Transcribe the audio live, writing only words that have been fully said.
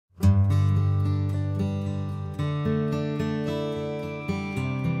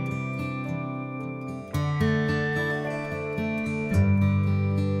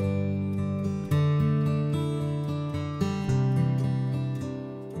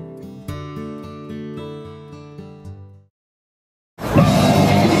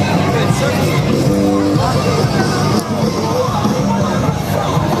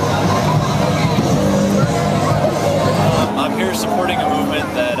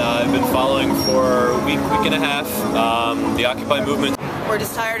traveling for a week and a half. The Occupy movement. We're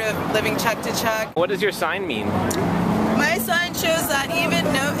just tired of living check to check. What does your sign mean? My sign shows that even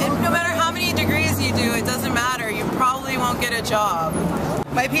no matter how many degrees you do, it doesn't matter. You probably won't get a job.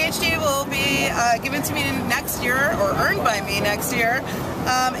 My PhD will be given to me next year, or earned by me next year,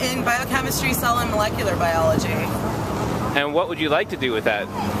 in biochemistry, cell and molecular biology. And what would you like to do with that?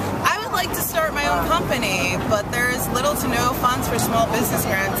 I would like to start my own company, but there's little to no funds for small business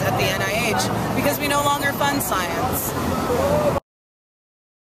grants at the NIH because we no longer fund science.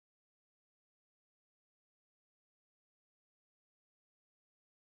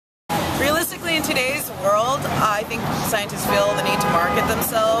 Realistically, in today's world, I think scientists feel the need to market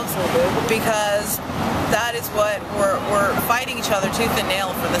themselves because that is what we're fighting each other tooth and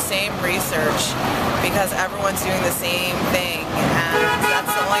nail for the same research because everyone's doing the same thing, and that's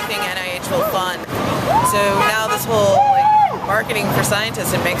the only thing NIH will fund. So now this whole marketing for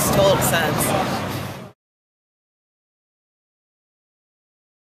scientists, it makes total sense.